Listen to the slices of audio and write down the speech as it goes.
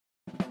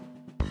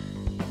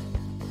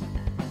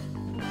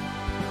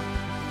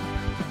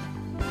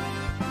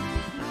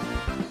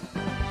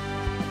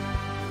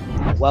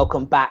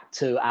welcome back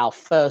to our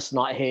first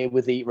night here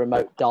with the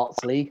Remote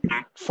Darts League.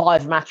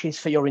 5 matches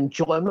for your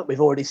enjoyment. We've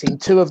already seen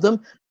 2 of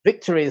them.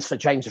 Victories for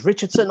James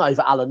Richardson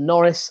over Alan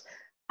Norris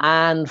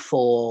and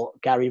for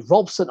Gary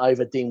Robson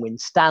over Dean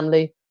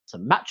Winstanley. So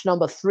match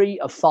number 3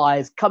 of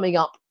 5 coming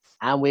up,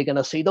 and we're going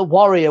to see the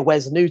Warrior,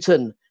 Wes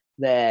Newton,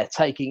 there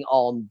taking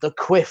on the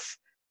Quiff,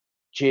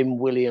 Jim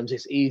Williams.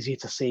 It's easy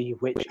to see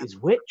which is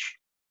which.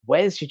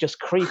 Wes, you're just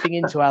creeping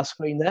into our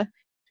screen there.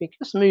 If you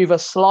can just move a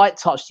slight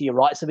touch to your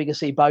right so we can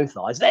see both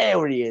eyes.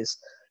 There he is.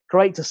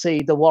 Great to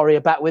see the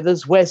Warrior back with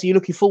us. Wes, are you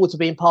looking forward to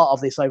being part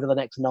of this over the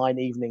next 9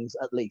 evenings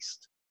at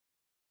least?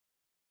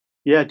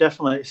 Yeah,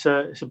 definitely. It's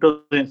a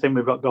brilliant thing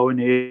we've got going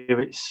here.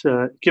 It's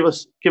give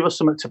us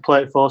something to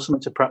play for,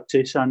 something to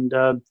practice, and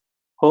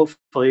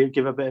hopefully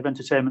give a bit of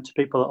entertainment to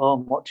people at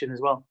home watching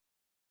as well.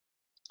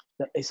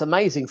 It's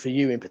amazing for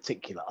you in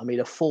particular. I mean,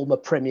 a former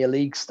Premier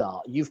League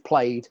star, you've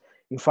played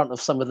in front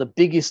of some of the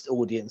biggest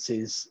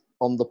audiences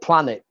on the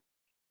planet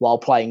while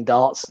playing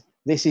darts.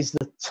 This is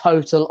the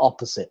total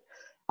opposite.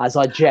 As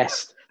I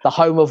jest, the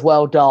home of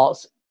world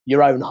darts,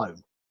 your own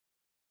home.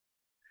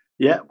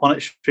 Yeah, one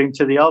extreme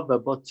to the other,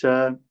 but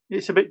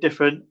it's a bit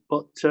different.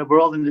 But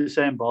we're all in the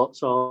same boat,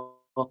 so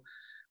we've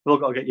all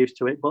got to get used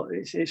to it. But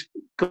it's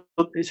good.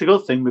 It's a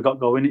good thing we've got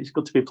going. It's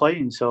good to be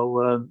playing.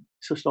 So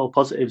it's just all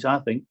positives, I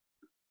think.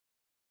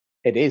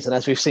 It is, and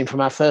as we've seen from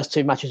our first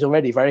 2 matches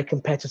already, very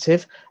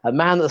competitive. A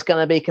man that's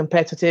going to be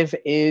competitive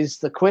is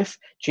the Quiff,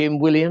 Jim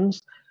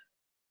Williams.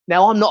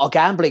 Now, I'm not a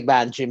gambling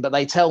man, Jim, but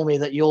they tell me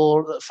that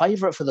you're the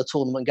favourite for the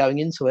tournament going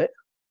into it.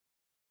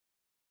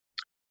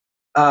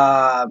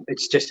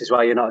 It's just as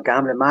well you're not a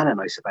gambling man,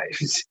 I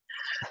suppose.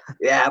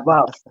 Yeah,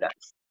 well,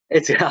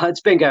 it's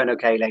been going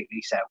okay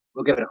lately, so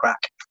we'll give it a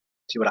crack,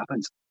 see what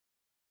happens.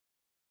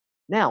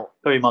 Now,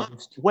 very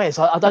modest. Wes,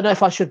 I don't know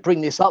if I should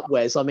bring this up,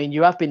 Wes. I mean,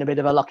 you have been a bit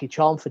of a lucky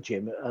charm for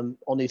Jim.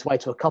 On his way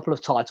to a couple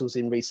of titles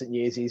in recent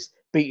years, he's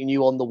beaten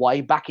you on the way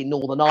back in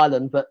Northern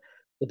Ireland. But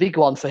the big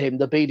one for him,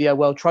 the BDO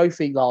World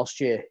Trophy last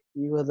year,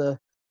 you were the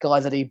guy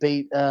that he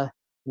beat in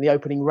the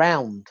opening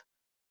round.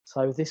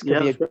 So this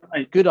could be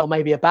a good or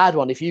maybe a bad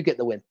one if you get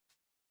the win.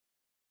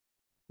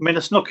 I mean,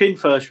 I snuck in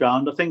first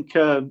round. I think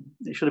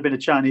it should have been a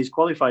Chinese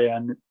qualifier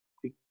and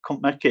he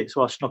couldn't make it,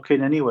 so I snuck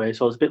in anyway.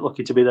 So I was a bit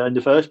lucky to be there in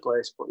the first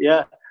place. But yeah,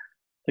 I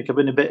think I've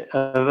been a bit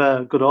of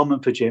a good omen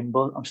for Jim,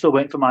 but I'm still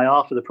waiting for my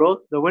half of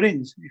the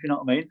winnings, if you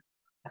know what I mean.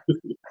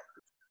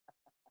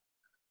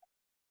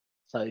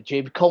 So,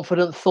 Jim,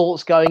 confident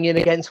thoughts going in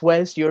against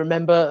Wes? Do you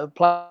remember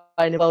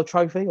playing a World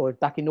Trophy or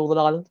back in Northern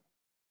Ireland?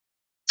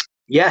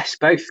 Yes,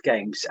 both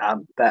games.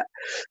 But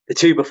the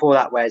 2 before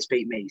that, Wes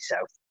beat me, so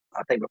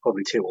I think we're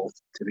probably 2-2,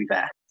 to be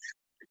fair.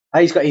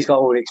 He's got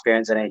all the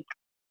experience, and he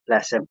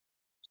bless him.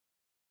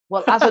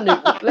 Well, as a new,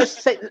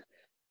 let's say,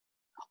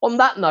 on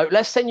that note,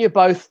 let's send you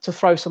both to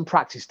throw some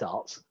practice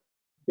darts.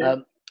 Yeah.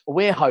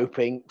 We're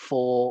hoping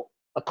for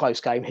a close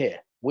game here.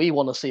 We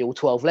want to see all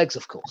 12 legs,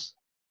 of course.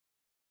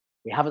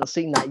 We haven't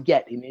seen that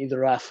yet in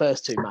either of our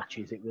first 2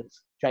 matches. It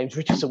was James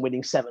Richardson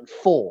winning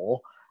 7-4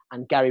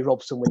 and Gary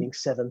Robson winning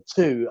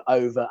 7-2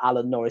 over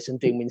Alan Norris and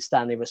Dean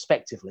Winstanley,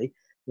 respectively.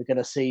 We're going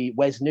to see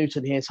Wes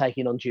Newton here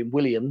taking on Jim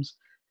Williams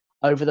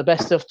over the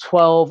best of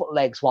 12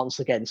 legs once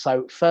again.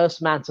 So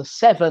first man to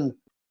 7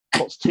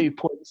 puts 2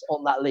 points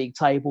on that league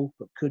table,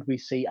 but could we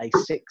see a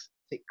 6-6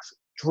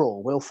 draw?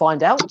 We'll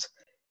find out.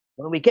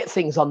 When we get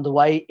things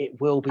underway,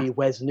 it will be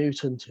Wes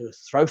Newton to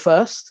throw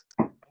first,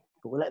 but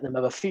we'll let them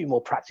have a few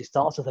more practice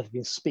darts as they've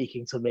been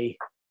speaking to me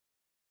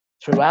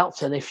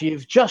throughout. And if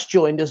you've just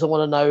joined us and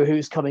want to know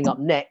who's coming up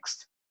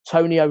next,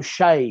 Tony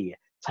O'Shea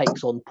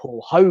takes on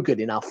Paul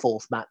Hogan in our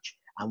 4th match,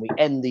 and we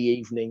end the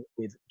evening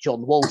with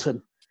John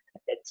Walton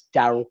against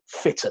Darryl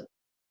Fitton.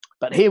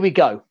 But here we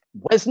go.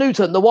 Wes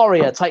Newton, the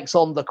Warrior, takes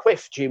on the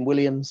Quiff, Jim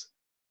Williams,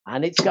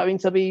 and it's going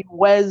to be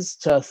Wes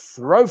to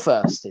throw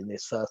first in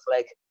this first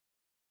leg.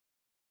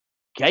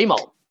 Game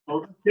on.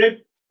 Okay,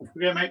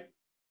 mate.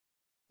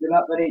 Good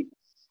luck, buddy.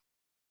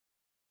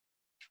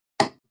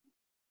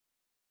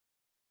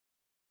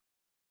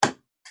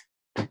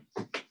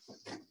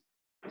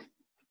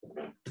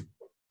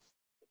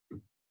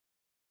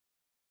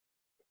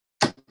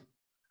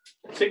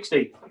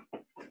 $60.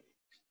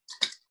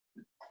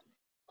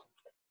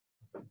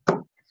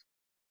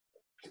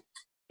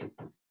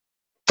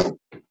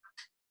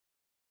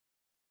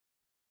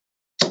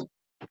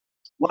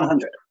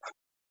 $100.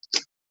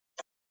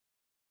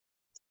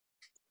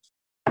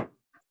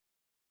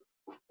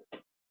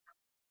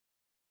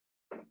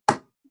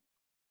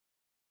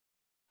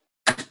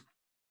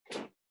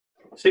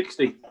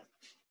 $60.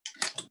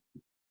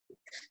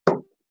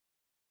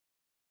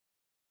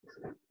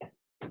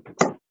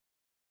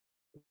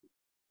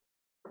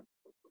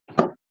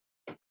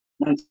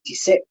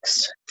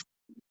 $96.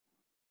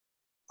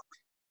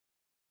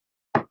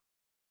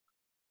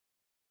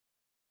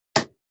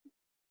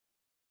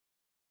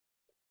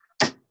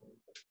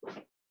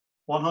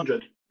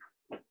 $100.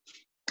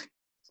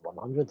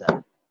 100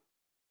 there.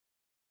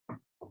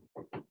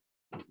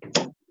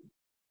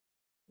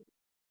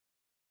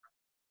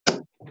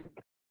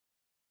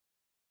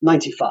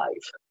 $95.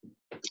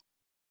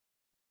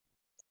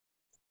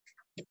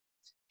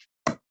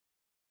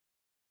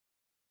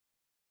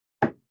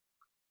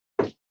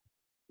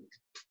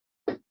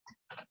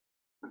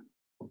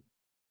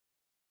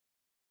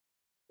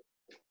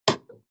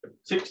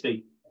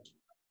 60.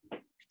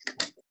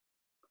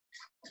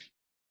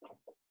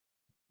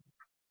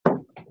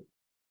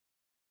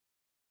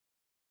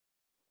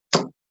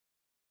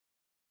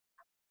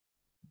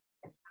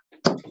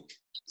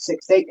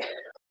 $60.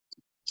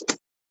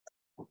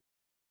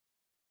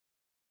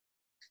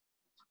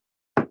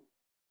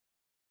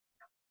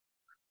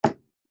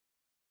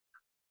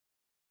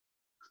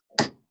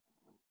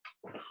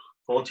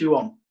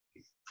 41.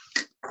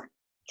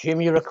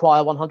 Jim, you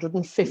require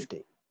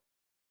 150.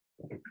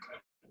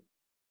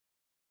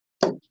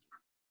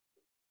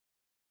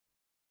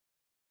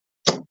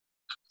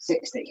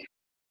 $60.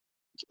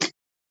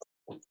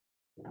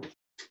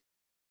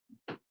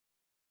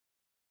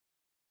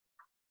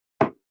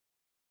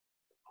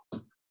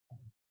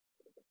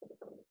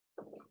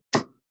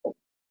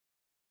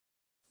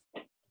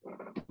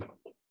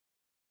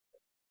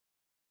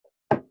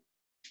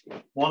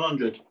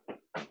 100.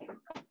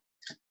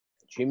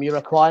 Jim, you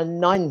require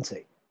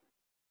 90.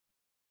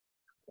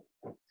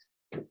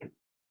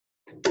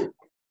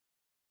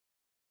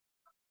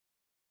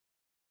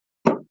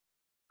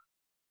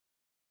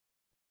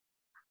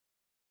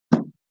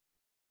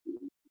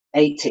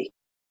 $80.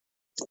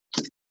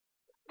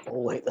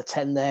 Oh, hit the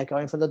 10 there,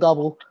 going for the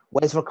double.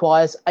 Wes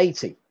requires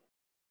 80.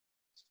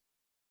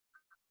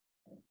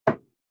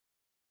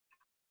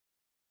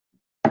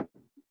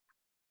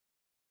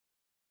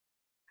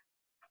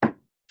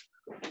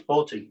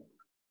 $40.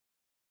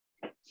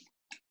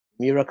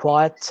 You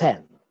require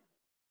 10.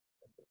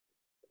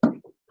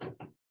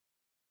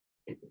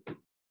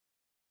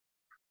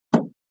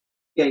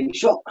 Game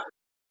shot.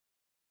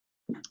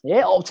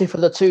 Yeah, opted for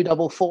the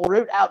 2-double-4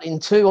 route, out in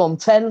 2 on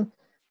 10.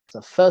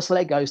 The first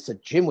leg goes to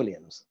Jim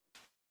Williams.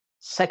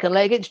 Second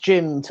leg, it's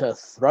Jim to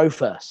throw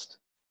first.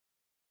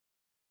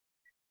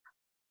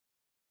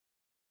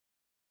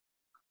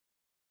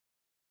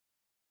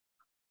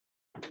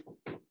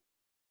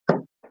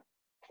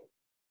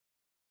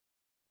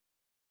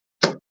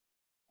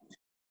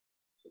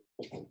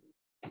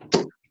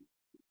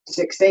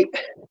 $60.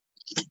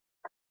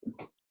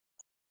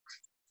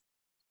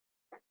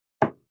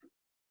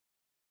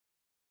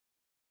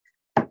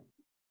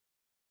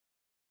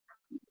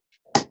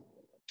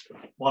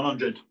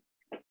 100.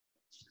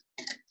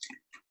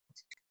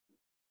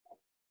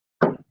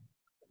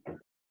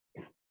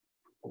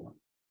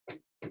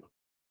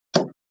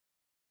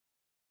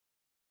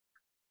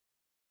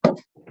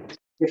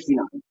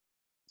 $59.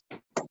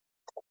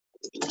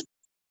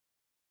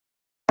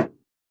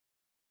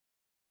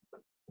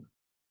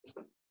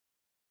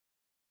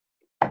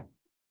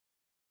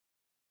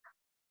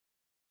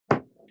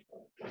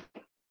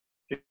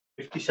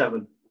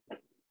 57.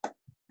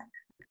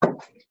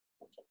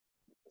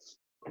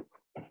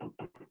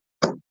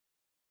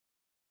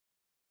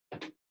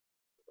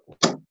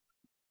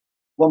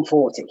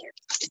 140.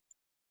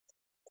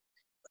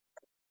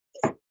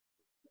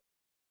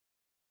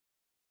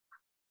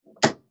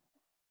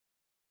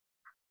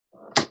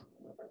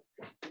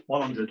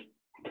 100.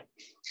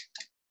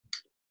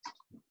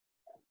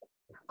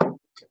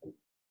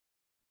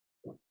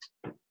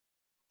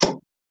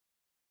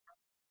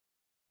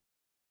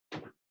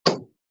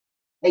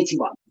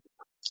 81.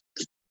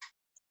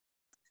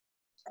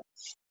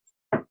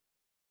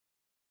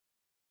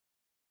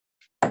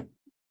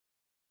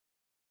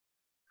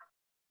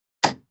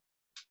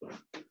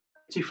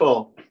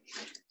 84.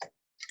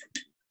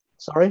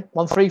 Sorry,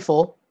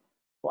 134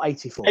 or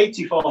 84?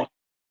 84.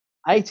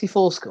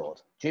 84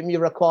 scored. Jim, you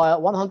require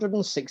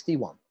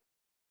 161.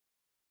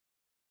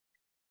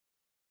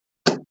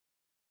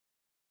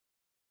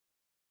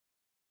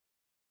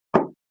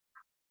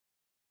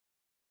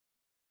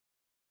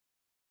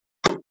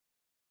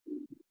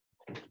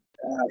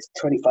 It's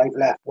 25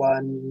 left.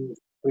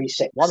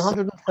 136.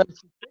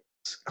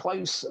 136,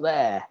 close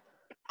there.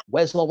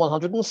 Wesler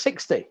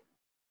 160.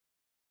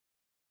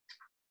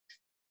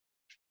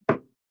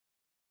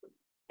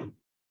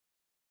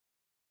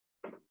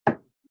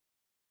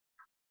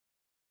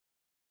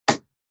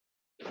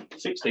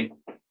 $60.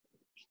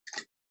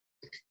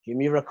 Jim,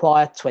 you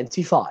require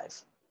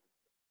 25.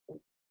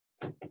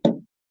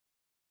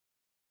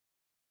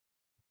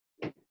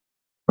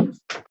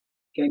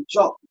 Game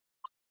shot.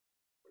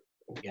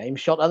 Game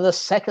shot and the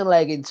second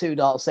leg in 2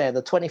 darts there.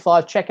 The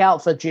 25 check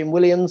out for Jim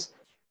Williams.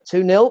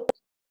 2-0.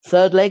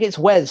 Third leg, it's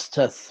Wes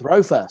to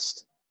throw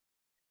first.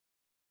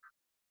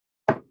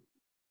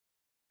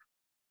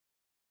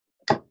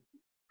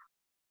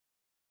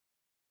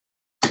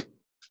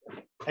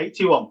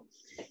 $81.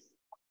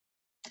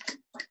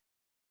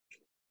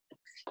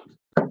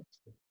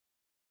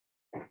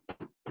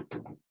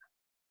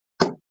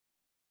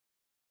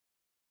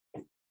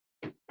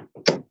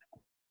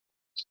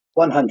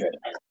 100.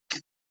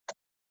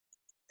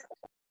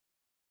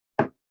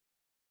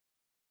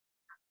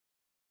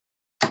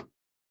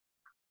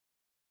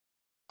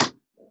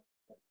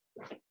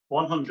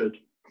 100.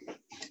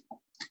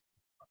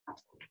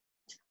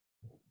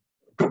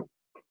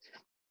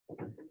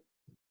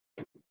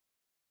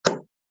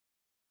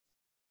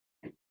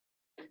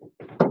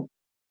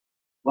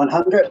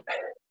 100.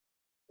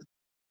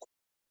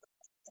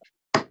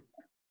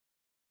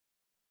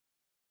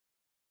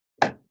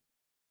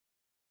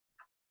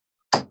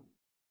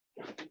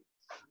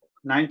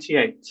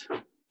 98.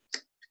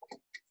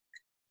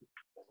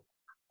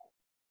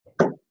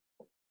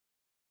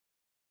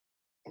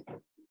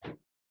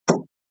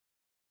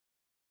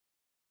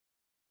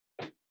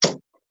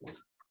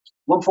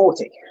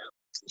 $140.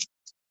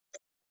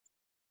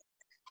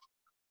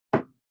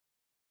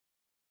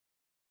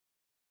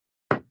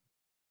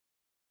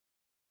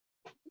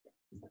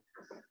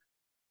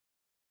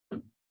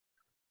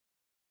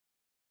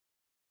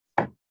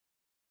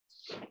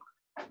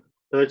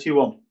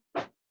 $31.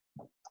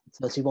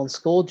 31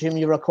 scored. Jim,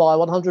 you require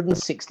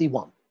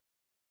 161.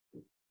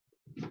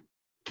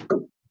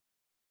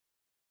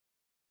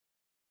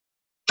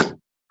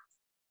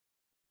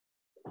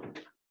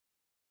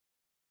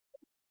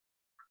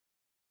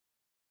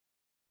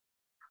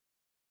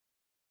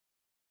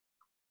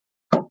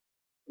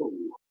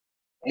 Ooh,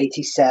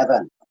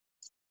 87.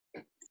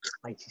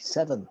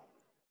 87.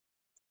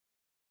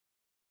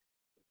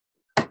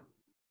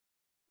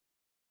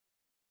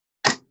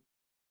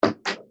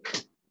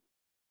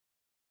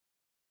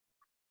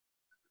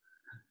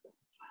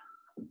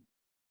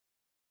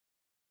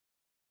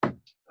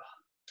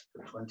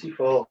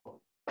 $24.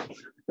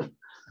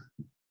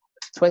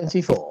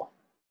 24.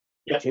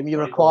 Yep, Jim, you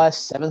 24. require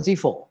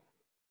 74.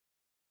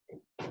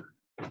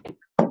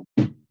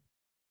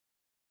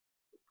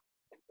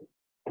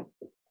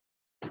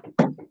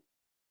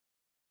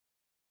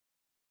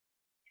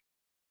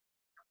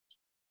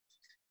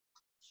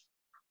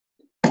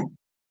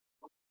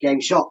 Game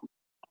shot.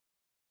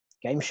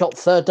 Game shot,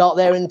 third dart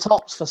there in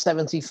tops for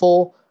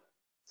 74.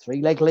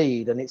 3-leg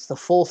lead, and it's the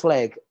fourth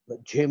leg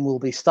that Jim will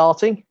be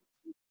starting.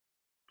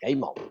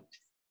 Game on.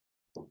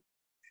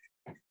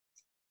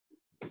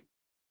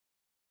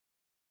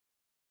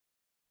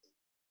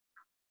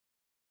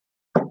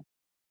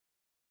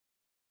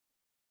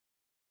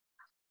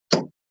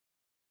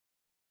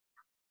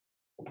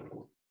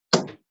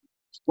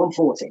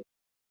 $140.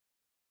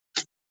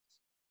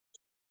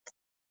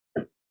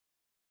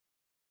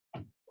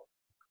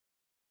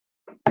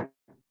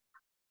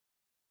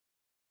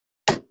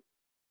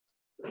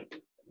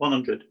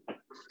 $100.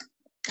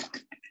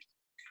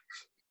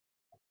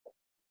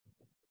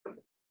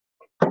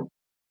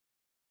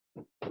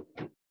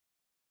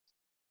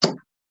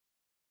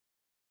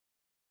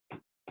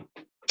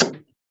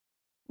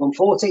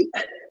 $140.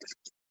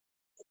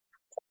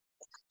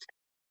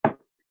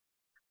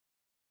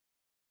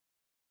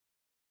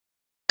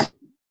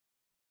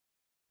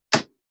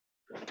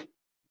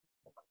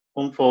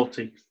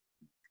 $140.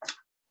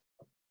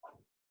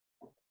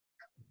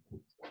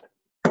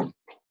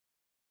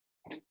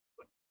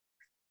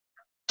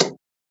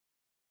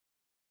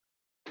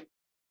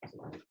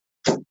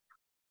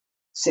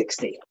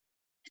 $60.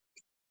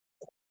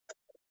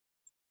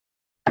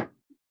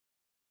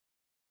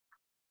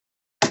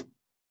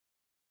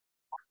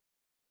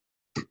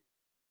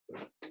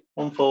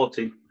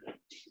 $140.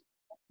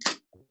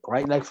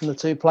 Great leg from the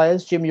two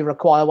players. Jim, you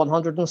require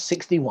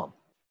 161.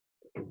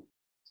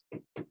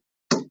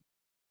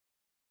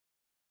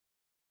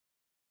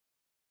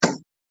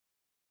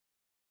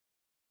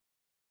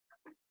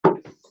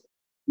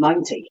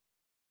 $90.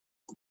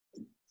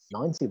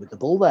 90 with the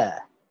ball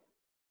there.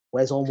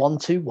 Where's on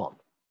 121?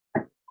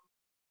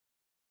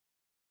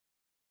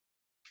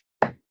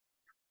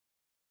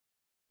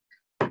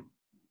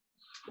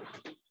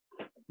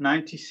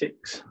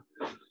 $96.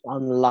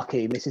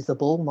 Unlucky, misses the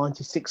ball.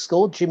 96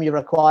 scored. Jim, you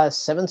require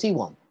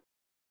 71.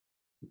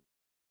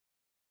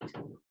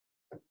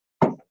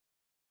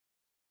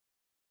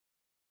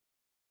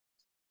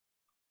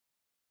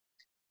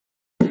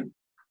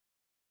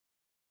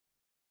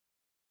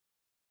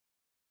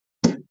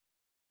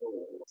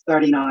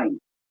 $39.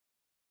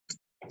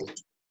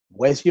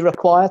 Where's you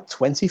require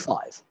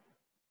 25.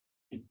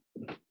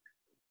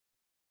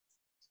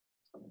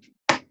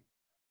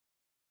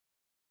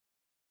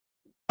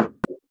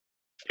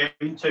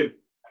 Game 2.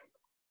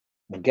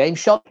 The game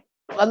shot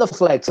and the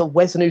fifth leg to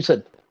Wes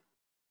Newton.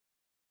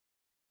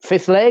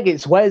 Fifth leg,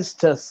 it's Wes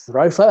to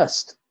throw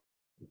first.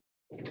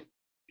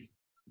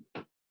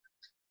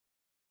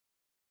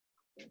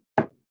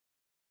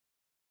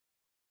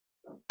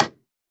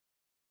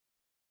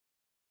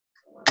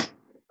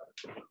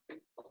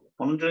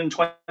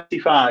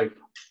 $125.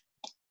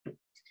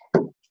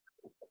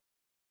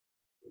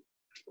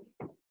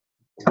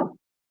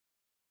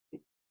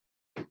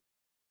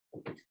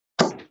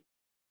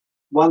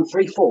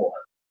 $134.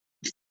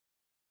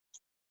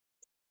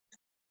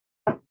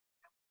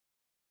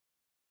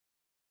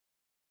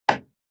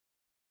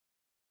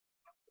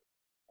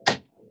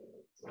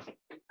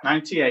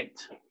 $98.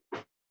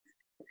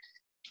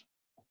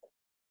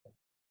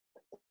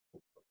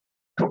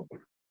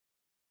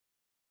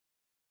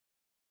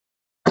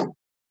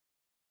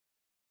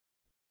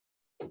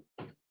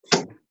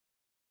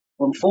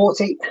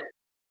 $140.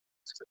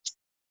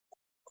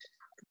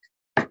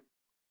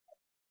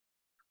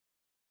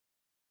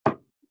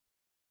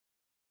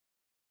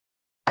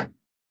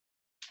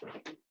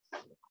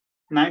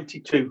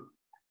 $92.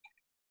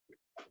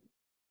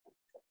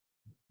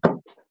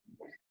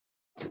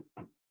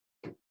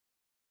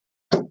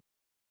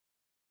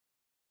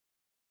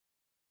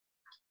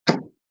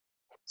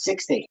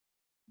 60.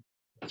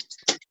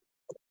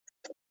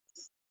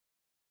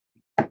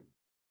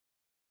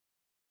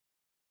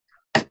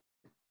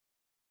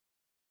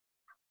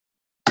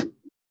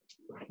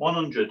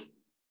 100.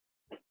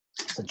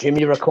 So, Jim,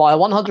 you require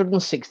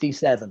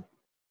 167.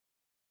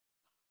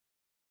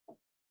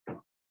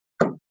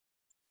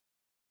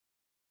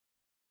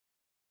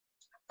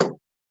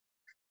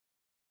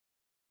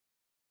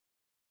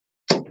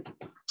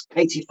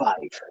 $85.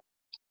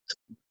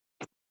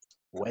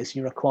 Wes,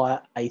 you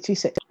require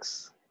 86.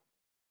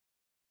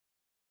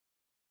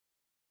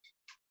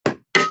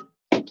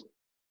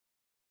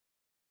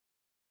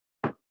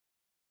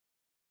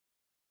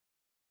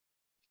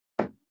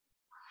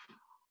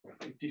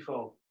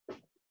 $54.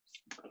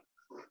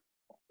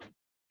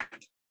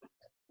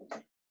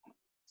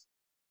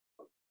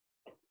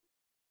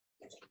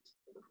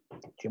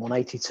 Jim on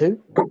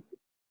 82.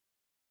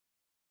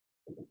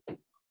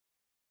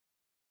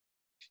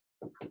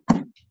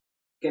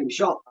 Game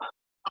shot.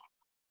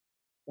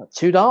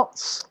 2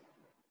 darts.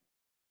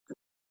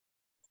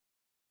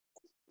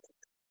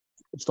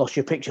 Just lost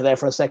your picture there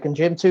for a second,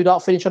 Jim. 2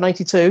 dart finish on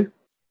 82.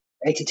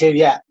 82,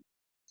 yeah.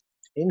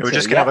 Into, We're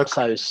just gonna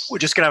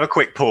have a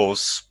quick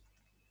pause.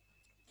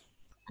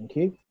 Thank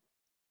you.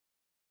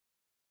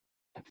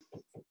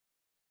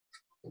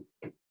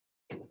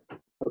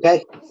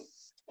 Okay.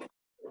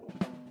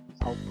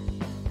 Oh.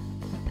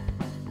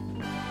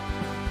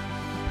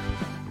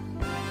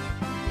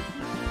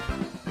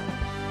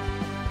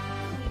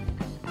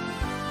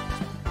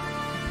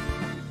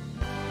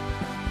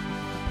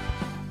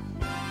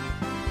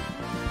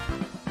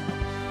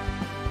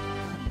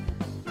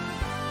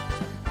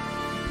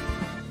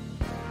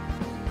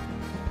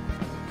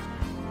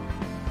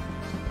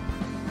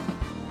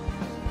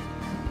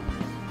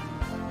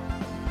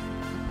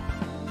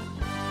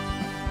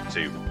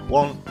 Two,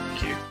 one,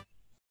 cue.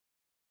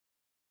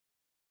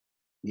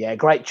 Yeah,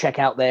 great check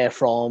out there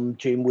from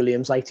Jim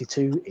Williams,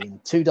 82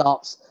 in 2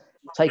 darts,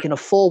 taking a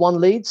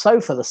 4-1 lead.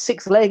 So for the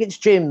 6th leg, it's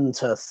Jim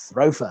to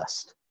throw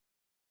first.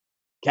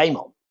 Game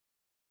on.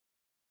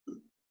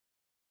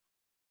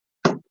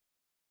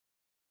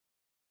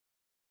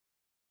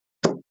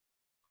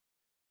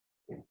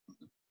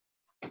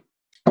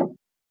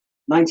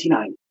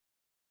 $99.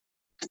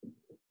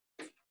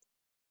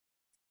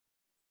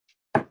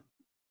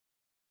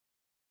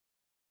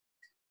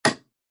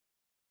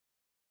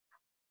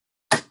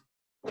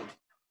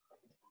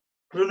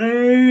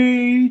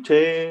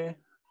 $180.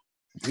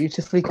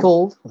 Beautifully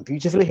called and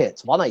beautifully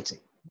hit. 180.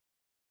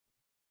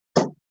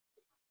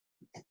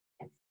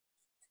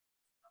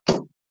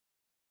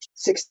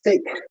 $60.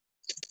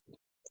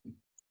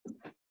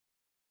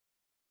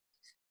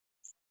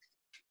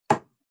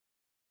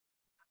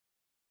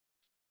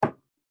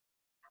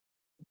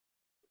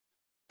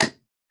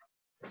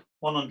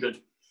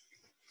 $100.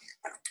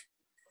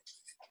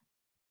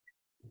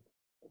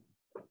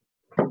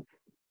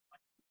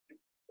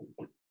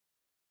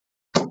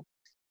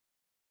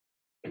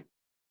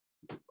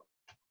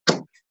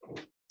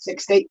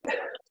 $60.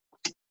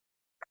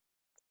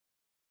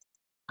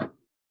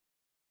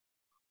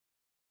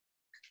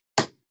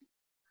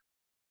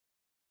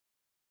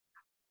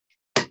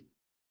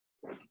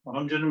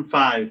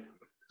 $105.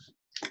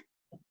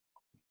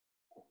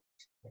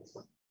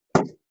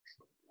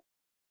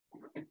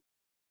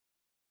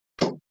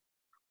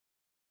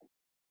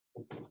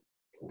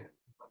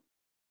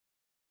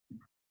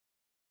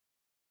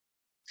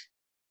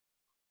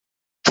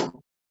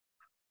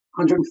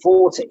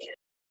 $140.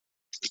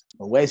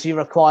 Where's you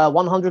require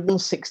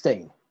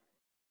 116.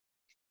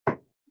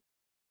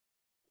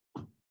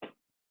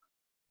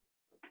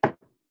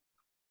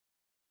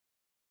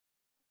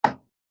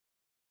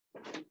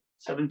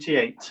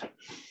 $78.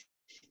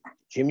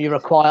 Jim, you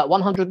require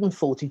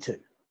 142.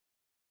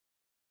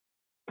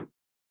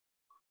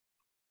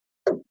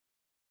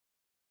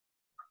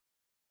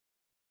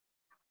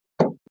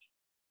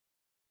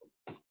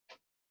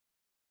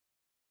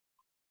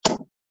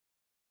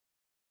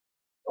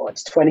 Oh,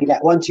 it's 20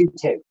 left.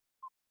 122.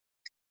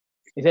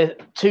 Is there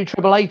 2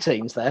 triple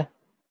 18s there?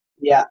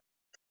 Yeah.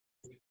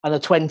 And a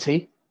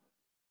 20?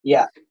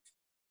 Yeah.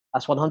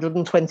 That's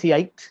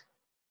 128.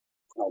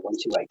 Oh,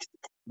 128.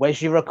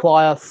 Where's you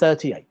require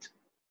 38.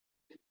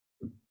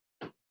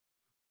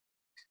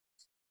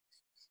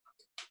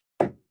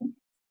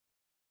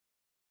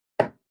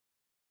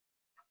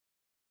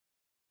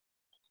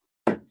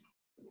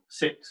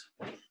 $6.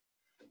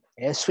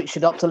 Yeah, switch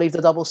it up to leave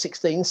the double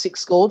 16. 6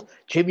 scored.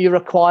 Jim, you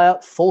require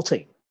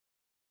 14.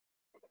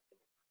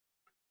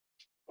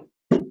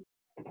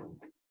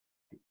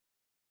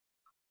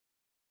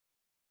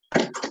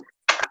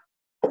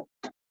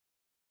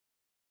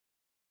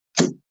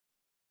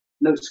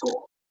 No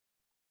score.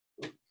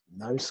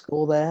 No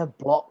score there.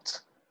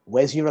 Blocked.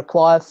 Where's you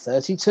require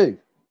 32.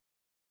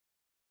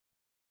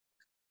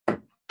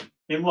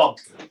 In one.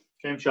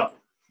 Game shot.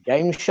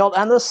 Game shot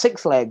and the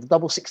 6th leg. The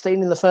double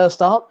 16 in the first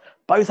start.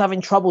 Both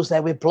having troubles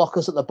there with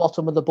blockers at the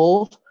bottom of the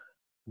board.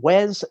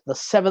 Where's the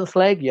 7th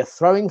leg? You're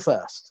throwing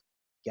first.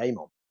 Game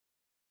on.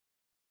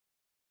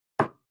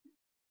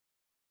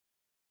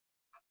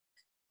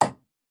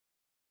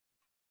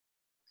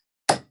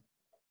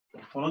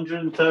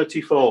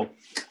 134.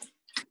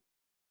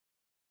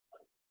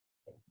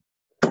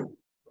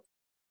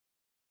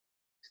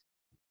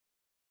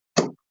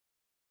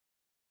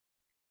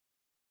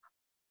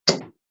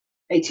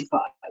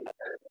 85.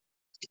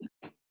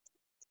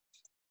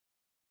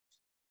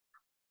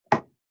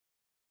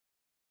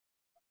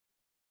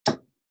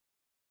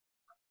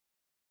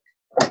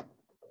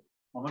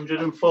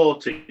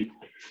 140.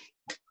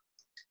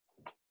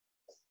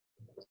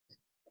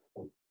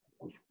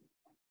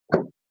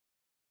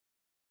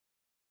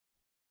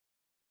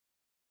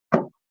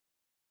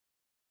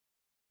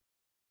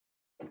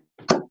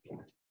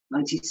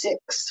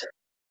 96.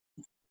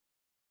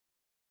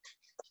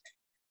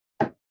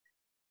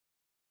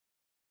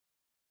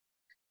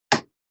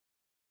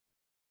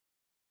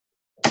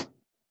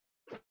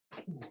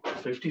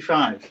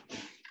 55.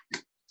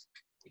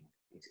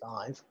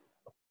 5.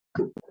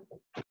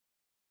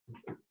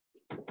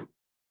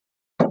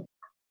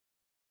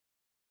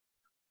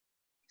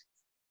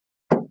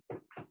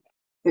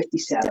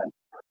 57.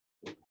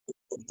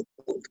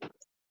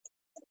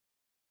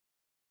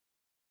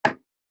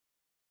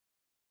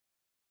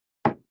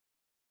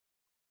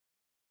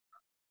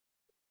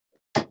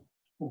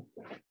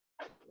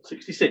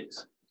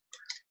 66.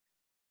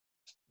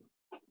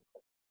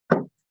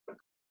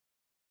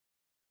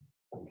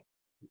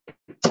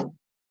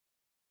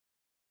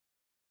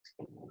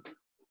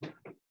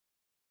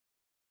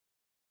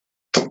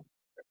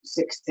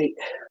 60.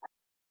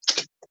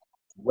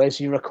 Wes,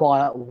 you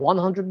require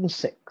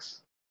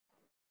 106.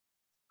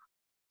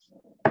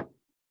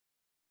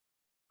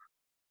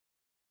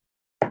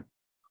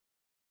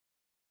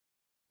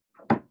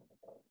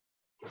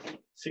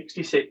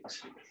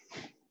 66.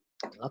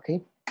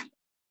 Lucky.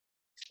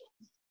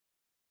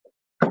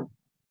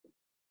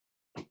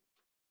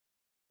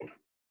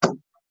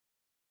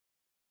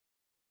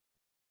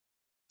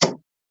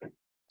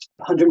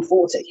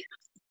 140.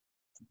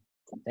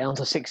 Down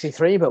to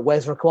 63, but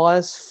Wes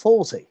requires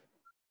 40.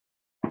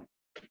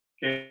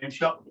 Game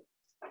shot.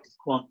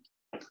 Come on.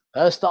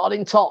 Her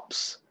starting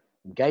tops.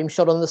 Game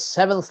shot on the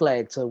 7th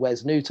leg to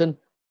Wes Newton.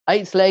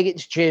 8th leg,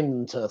 it's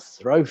Jim to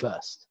throw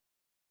first.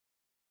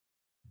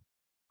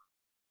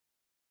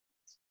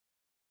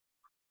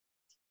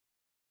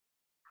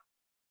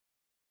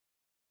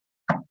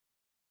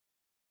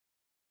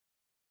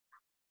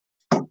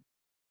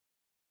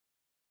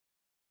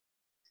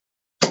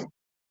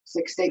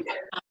 $60.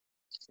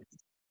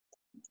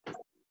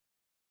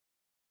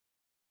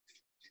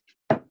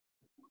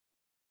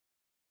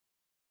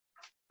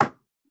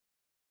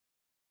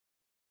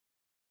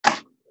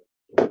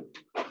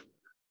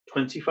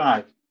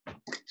 25.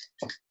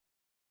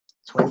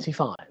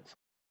 25.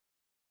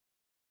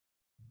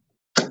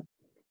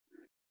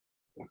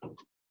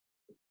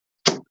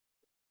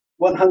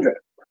 100.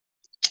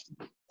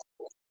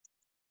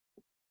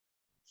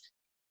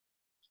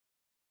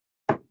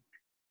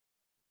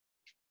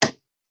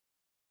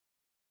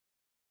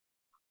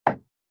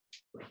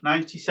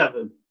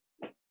 97.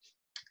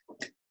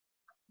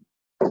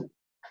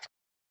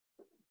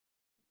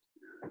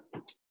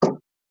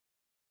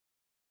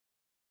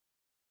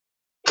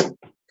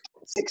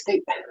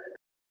 60.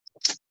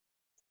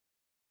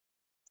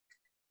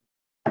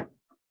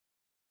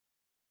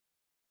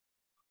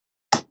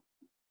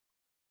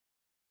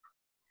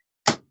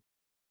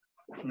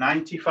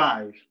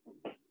 95.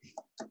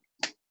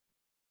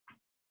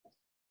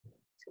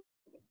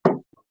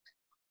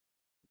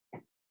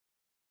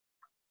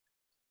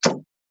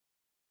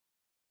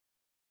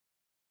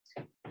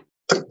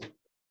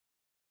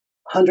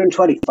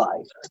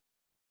 125.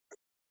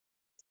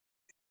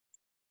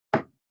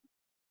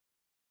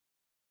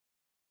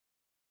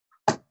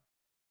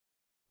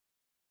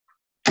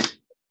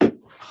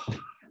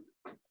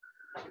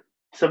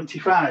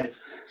 75.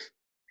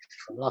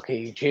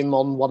 Lucky Jim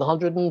on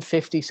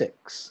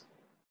 156.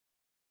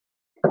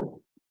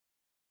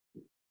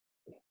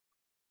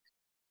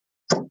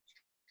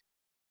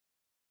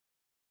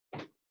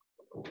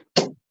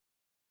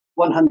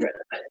 100.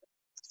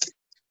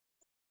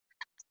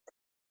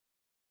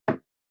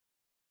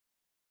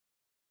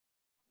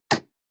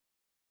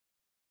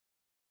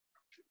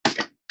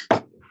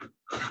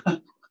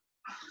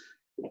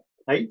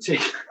 80.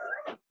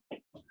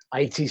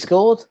 80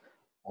 scored.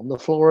 On the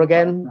floor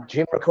again,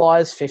 Jim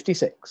requires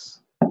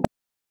 56.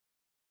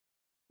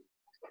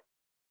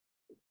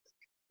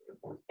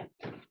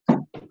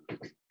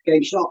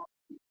 Game shot.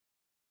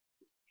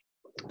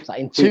 Is that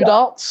in 2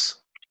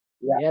 darts?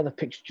 Yeah. The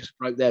picture just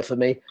broke there for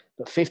me.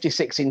 But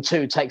 56 in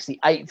 2 takes the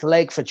 8th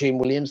leg for Jim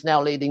Williams,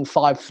 now leading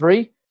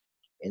 5-3.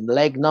 In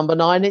leg number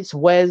 9, it's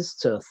Wes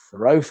to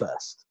throw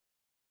first.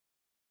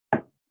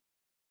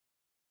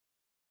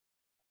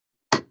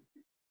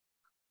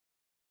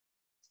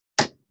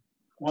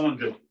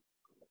 100.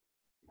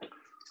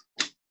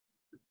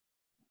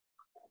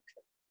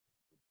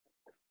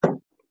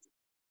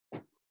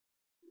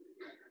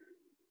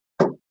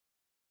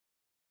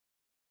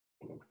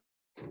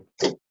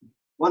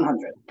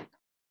 100.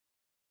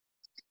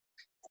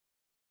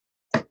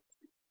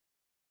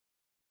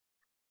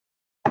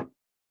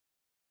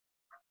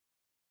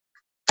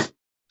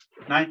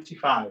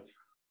 95.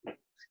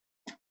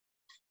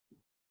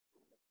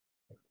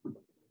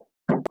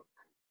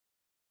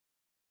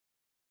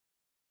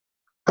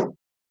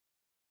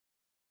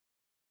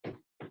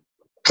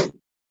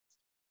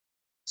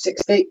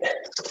 $60.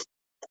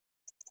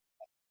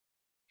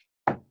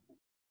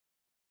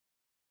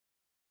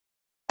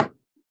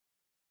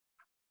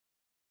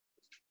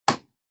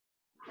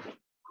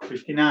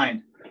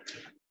 59.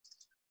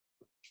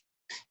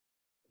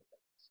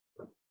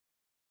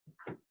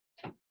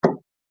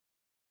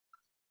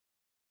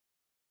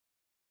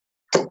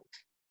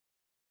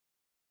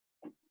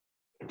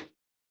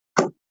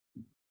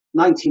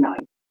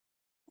 99.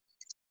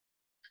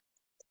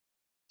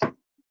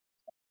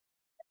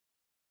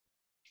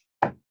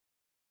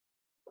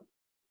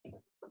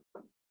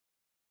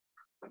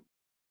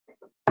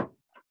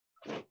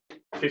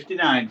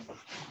 59.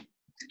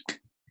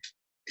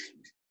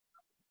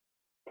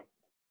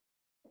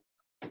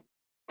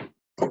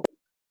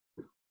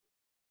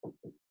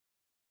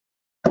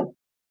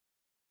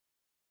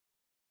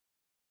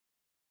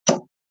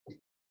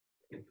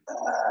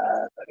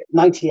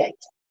 98.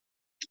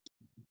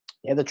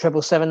 Yeah, the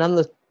treble seven and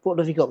the what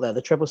have you got there?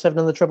 The treble seven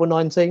and the treble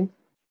 19.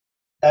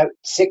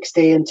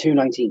 60 and 2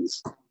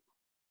 19s.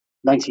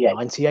 98.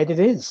 98 it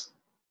is.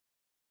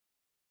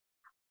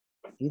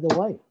 Either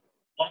way.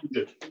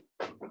 100.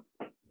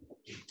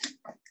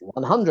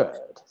 100.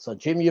 So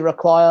Jim, you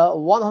require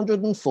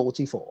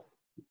 144.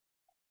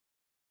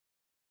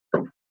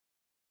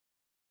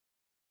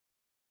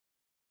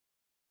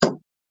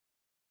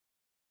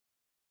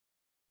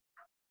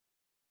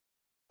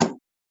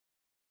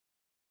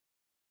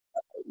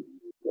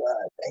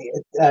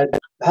 Uh,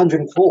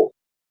 104.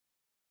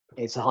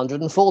 It's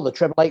 104. The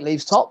treble eight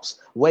leaves tops.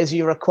 Wes,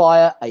 you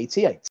require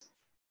 88.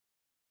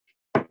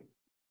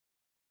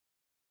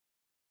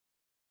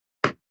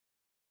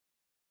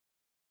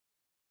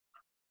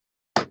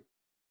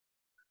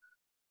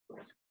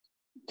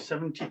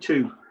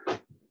 $72.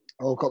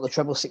 Oh, got the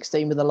treble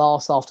 16 with the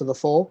last after the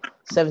 4.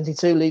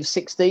 72 leaves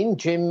 16.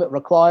 Jim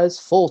requires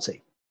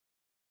 40.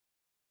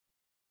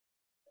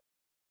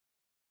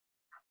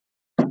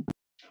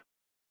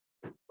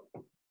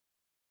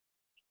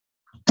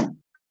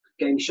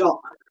 Game shot.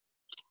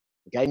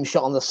 Game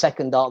shot on the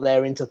second dart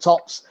there into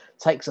tops.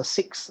 Takes a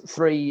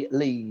 6-3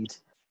 lead.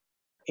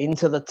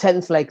 Into the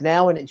 10th leg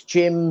now, and it's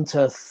Jim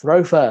to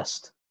throw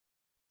first.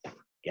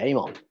 Game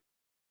on.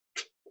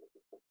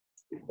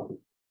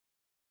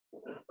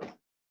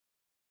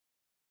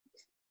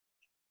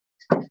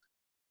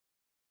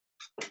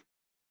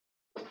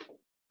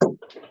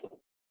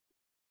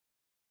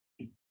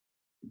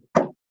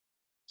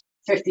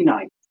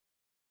 $59.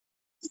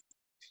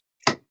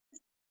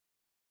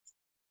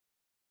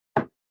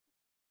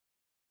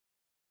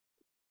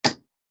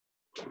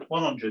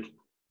 100.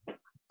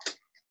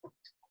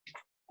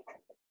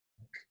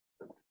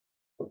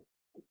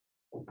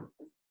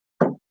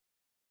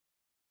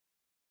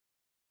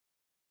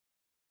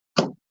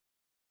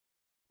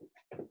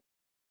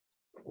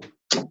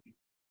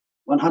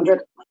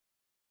 100.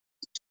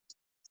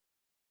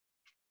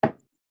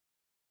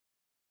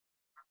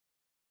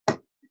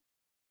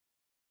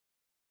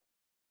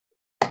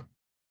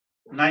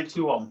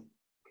 91.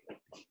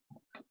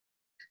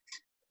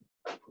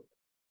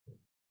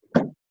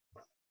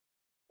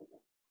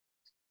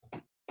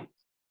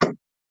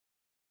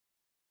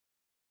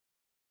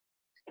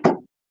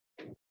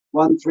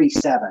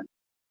 137.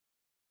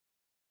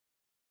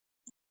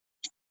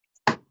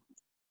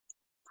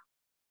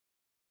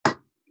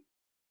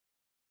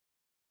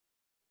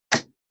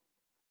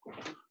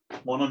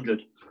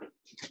 100.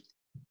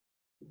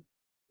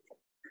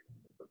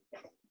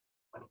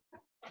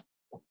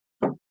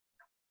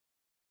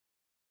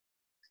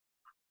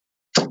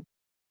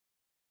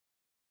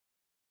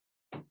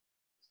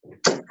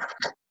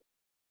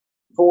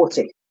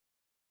 40.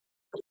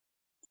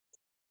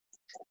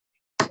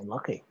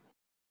 Unlucky.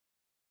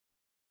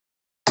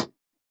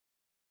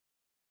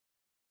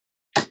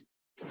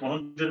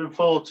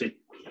 140.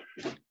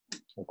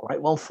 A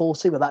great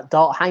 140 with that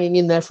dart hanging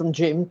in there from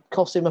Jim.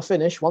 Cost him a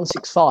finish.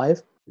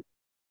 165.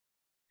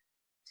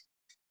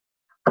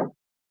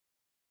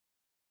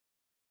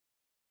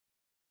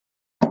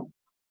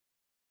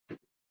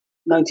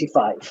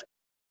 95.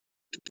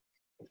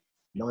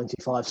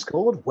 95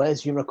 scored.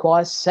 Where's you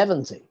require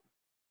 70?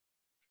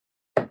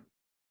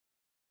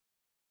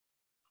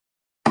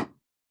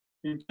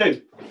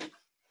 Two.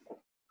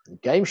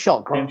 Game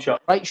shot. Game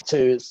shot. Great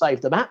to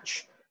save the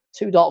match.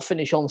 2-dart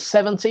finish on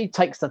 70.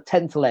 Takes the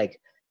 10th leg.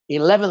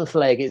 11th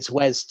leg, it's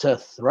Wes to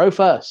throw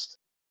first.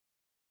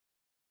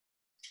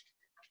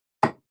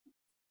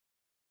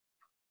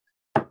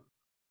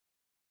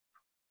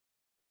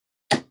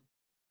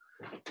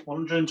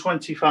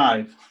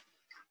 $125.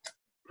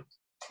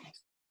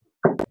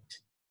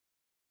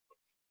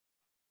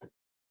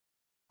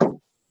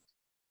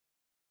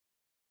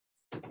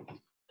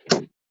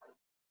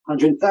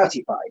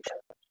 135.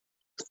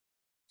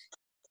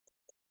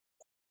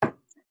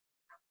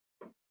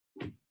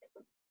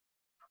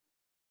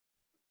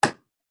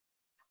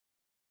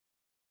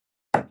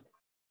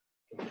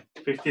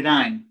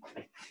 59.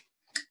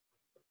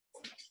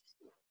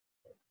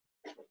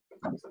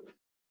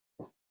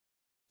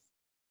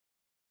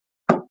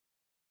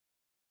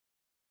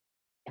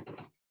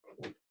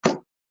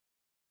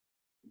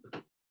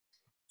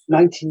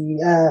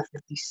 $90,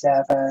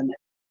 57,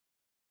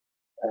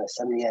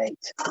 78,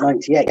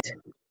 98.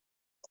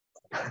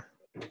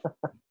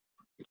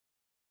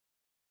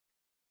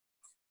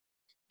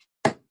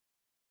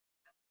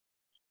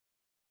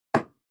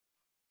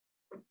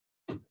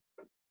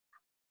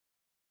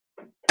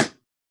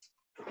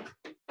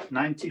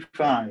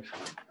 $95.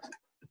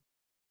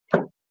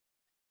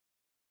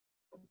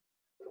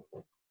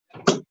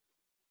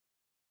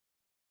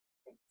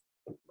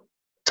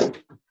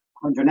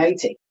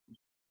 $180.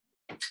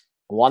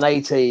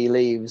 180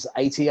 leaves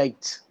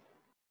 88.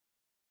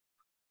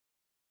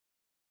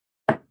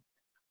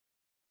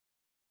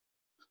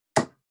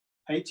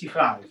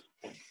 $85.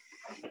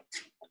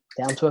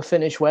 Down to a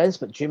finish, Wes,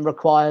 but Jim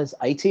requires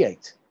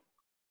 88.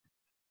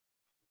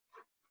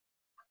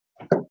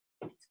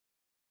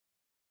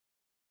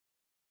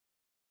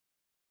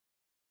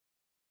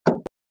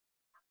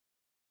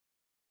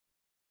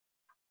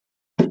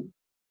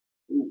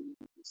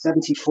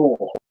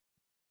 $74.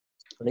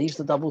 Leaves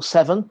the double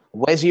 7.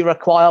 Wes, you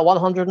require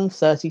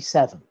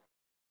 137.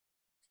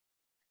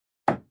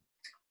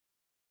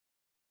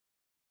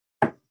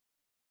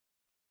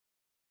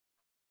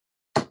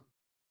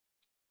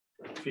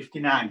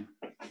 $59.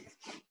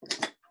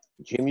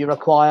 Jim, you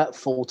require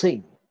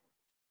 14.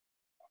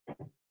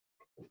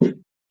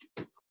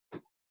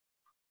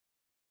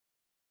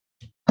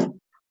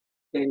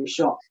 Game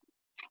shot.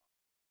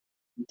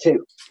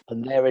 2.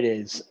 And there it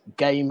is.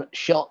 Game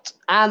shot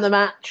and the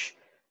match.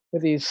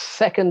 With his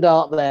second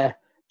dart there,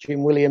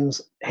 Jim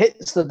Williams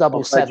hits the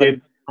double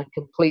 7 and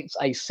completes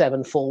a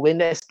 7-4 win.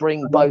 Let's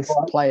bring both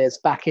players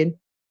back in.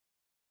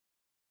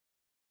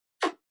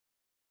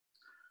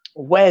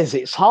 Wes,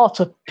 it's hard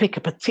to pick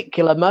a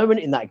particular moment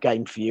in that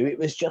game for you. It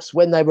was just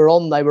when they were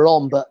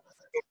on, but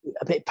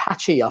a bit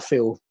patchy, I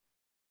feel.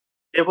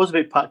 It was a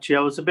bit patchy.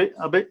 I was a bit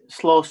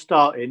slow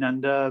starting,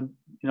 and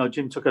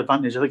Jim took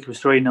advantage. I think it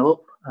was 3-0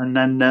 up, and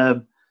then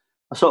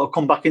I sort of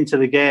come back into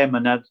the game,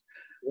 and I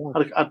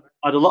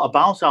had a lot of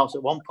bounce outs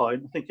at one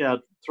point. I think I had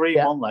 3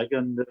 in one leg,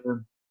 and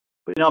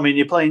but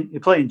you're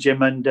playing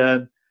Jim,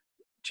 and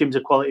Jim's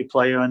a quality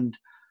player, and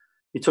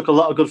he took a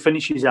lot of good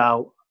finishes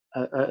out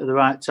at the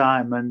right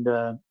time, and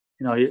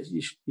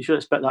you should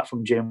expect that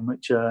from Jim,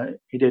 which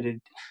he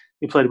did.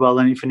 He played well,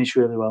 and he finished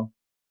really well.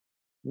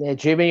 Yeah,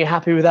 Jim, are you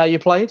happy with how you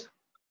played?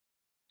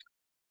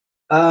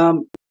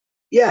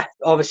 Yeah,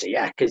 obviously,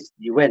 yeah, because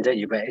you win, don't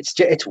you? But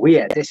it's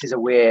weird. This is a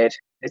weird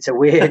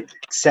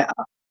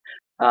setup.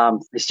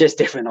 It's just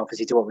different,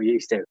 obviously, to what we're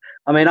used to.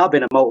 I mean, I've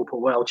been a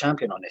multiple world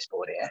champion on this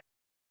board here,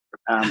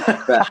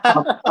 but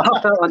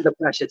I felt under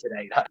pressure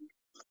today.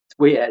 It's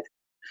weird.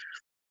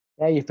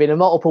 Yeah, you've been a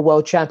multiple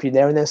world champion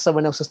there, and then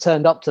someone else has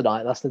turned up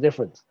tonight. That's the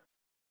difference.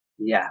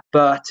 Yeah,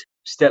 but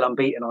still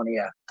unbeaten on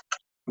here.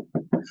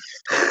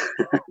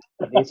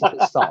 It's a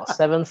good start.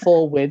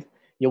 7-4 win.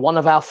 You're one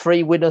of our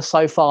 3 winners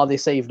so far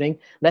this evening.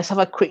 Let's have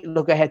a quick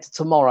look ahead to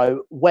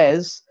tomorrow.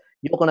 Wes,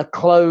 you're going to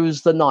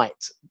close the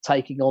night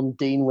taking on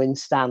Dean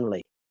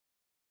Winstanley.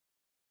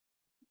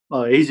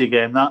 Oh, easy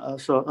game.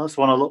 That's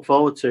one I look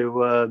forward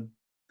to.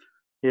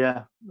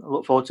 I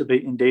look forward to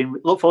beating Dean.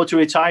 Look forward to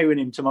retiring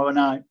him tomorrow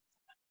night.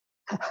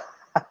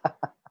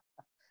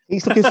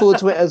 He's looking forward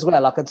to it as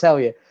well, I can tell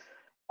you.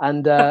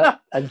 And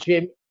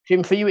Jim,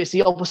 for you, it's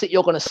the opposite.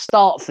 You're going to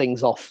start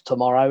things off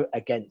tomorrow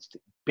against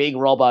Big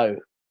Robbo.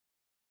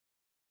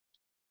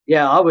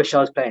 Yeah, I wish I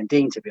was playing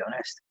Dean, to be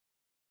honest.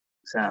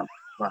 So,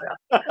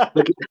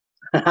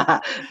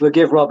 we'll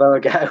give Robbo a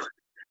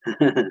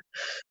go.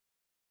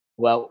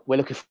 Well, we're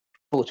looking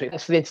forward to it.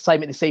 That's for the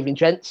entertainment this evening,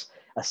 gents.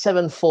 A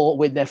 7-4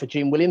 win there for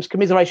Jim Williams.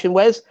 Commiseration,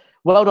 Wes.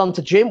 Well done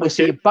to Jim. We'll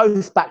see you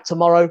both back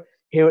tomorrow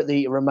here at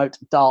the Remote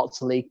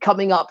Darts League.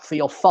 Coming up for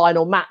your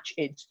final match,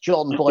 it's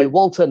John Boy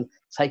Walton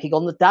taking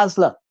on the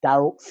Dazzler,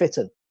 Daryl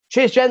Fitton.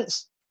 Cheers,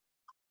 gents.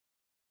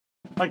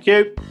 Thank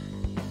you.